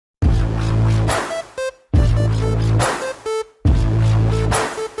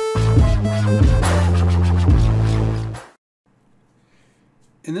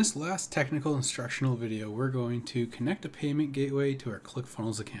In this last technical instructional video, we're going to connect a payment gateway to our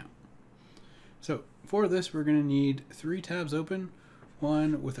ClickFunnels account. So for this, we're going to need 3 tabs open,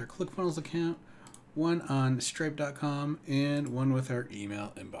 one with our ClickFunnels account, one on Stripe.com, and one with our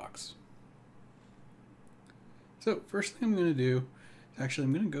email inbox. So first thing I'm going to do is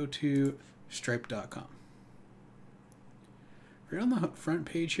I'm going to go to Stripe.com. Right on the front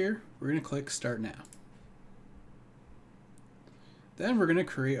page here, we're going to click Start Now. Then we're going to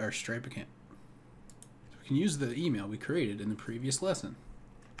create our Stripe account. So we can use the email we created in the previous lesson.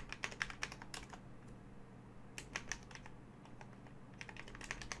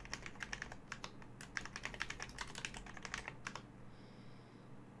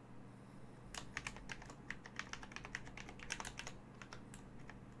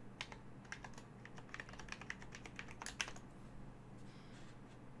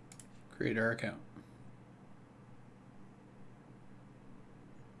 Create our account.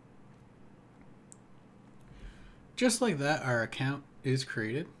 Just like that, our account is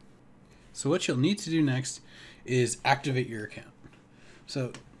created. So what you'll need to do next is activate your account.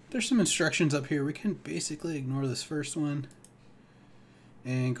 So there's some instructions up here. We can basically ignore this first one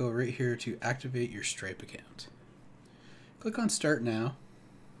and go right here to activate your Stripe account. Click on Start Now,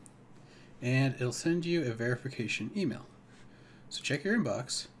 and it'll send you a verification email. So check your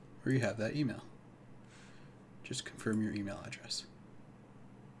inbox where you have that email. Just confirm your email address.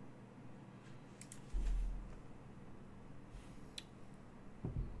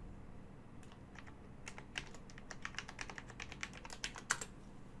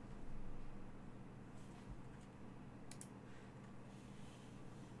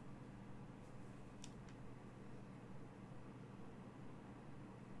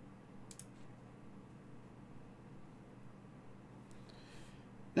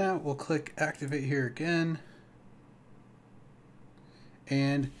 Now we'll click Activate here again,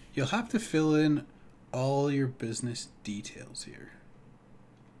 and you'll have to fill in all your business details here.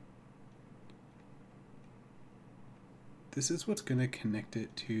 This is what's going to connect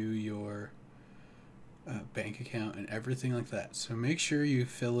it to your bank account and everything like that. So make sure you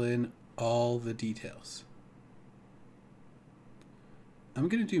fill in all the details. I'm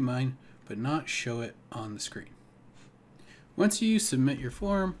going to do mine, but not show it on the screen. Once you submit your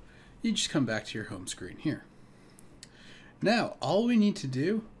form, you just come back to your home screen here. Now, all we need to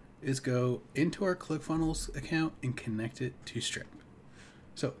do is go into our ClickFunnels account and connect it to Stripe.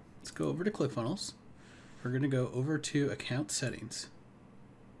 So let's go over to ClickFunnels. We're going to go over to Account Settings.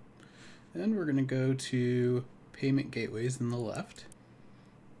 Then we're going to go to Payment Gateways on the left.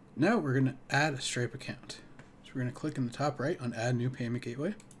 Now we're going to add a Stripe account. So we're going to click in the top right on Add New Payment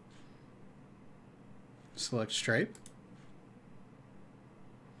Gateway. Select Stripe.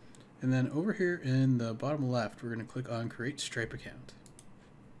 And then over here in the bottom left, we're going to click on Create Stripe Account.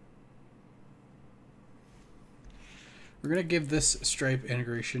 We're going to give this Stripe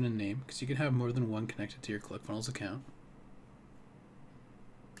integration a name because you can have more than one connected to your ClickFunnels account.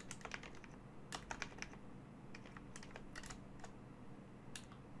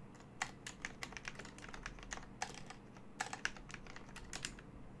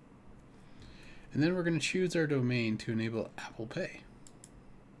 And then we're going to choose our domain to enable Apple Pay.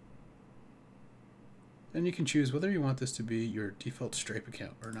 Then you can choose whether you want this to be your default Stripe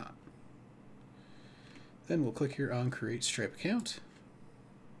account or not. Then we'll click here on Create Stripe Account.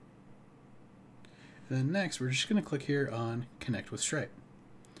 And then next, we're just going to click here on Connect with Stripe.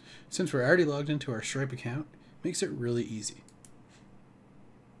 Since we're already logged into our Stripe account, it makes it really easy.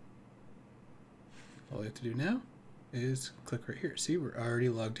 All we have to do now is click right here. See, we're already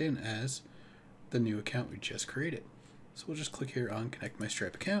logged in as the new account we just created. So we'll just click here on Connect My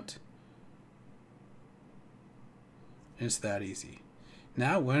Stripe Account. It's that easy.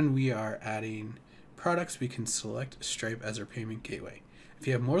 Now when we are adding products, we can select Stripe as our payment gateway. If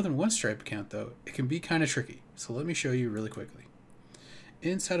you have more than one Stripe account though, it can be kind of tricky. So let me show you really quickly.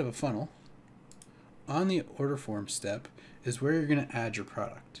 Inside of a funnel, on the order form step is where you're going to add your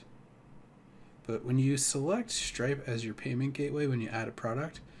product. But when you select Stripe as your payment gateway, when you add a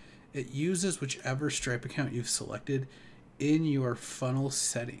product, it uses whichever Stripe account you've selected in your funnel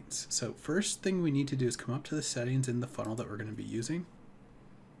settings. So first thing we need to do is come up to the settings in the funnel that we're going to be using.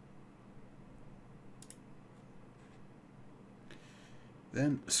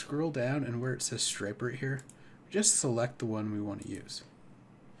 Then scroll down, and where it says Stripe right here, just select the one we want to use.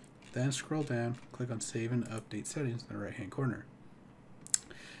 Then scroll down, click on Save and Update Settings in the right hand corner.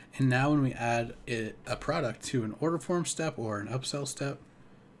 And now when we add a product to an order form step or an upsell step,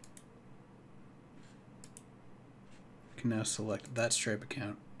 can now select that Stripe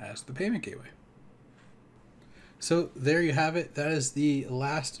account as the payment gateway. So there you have it. That is the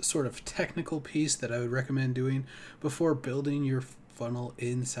last sort of technical piece that I would recommend doing before building your funnel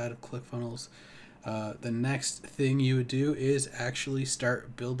inside of ClickFunnels. The next thing you would do is actually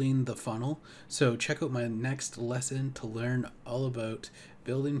start building the funnel. So check out my next lesson to learn all about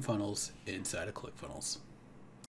building funnels inside of ClickFunnels.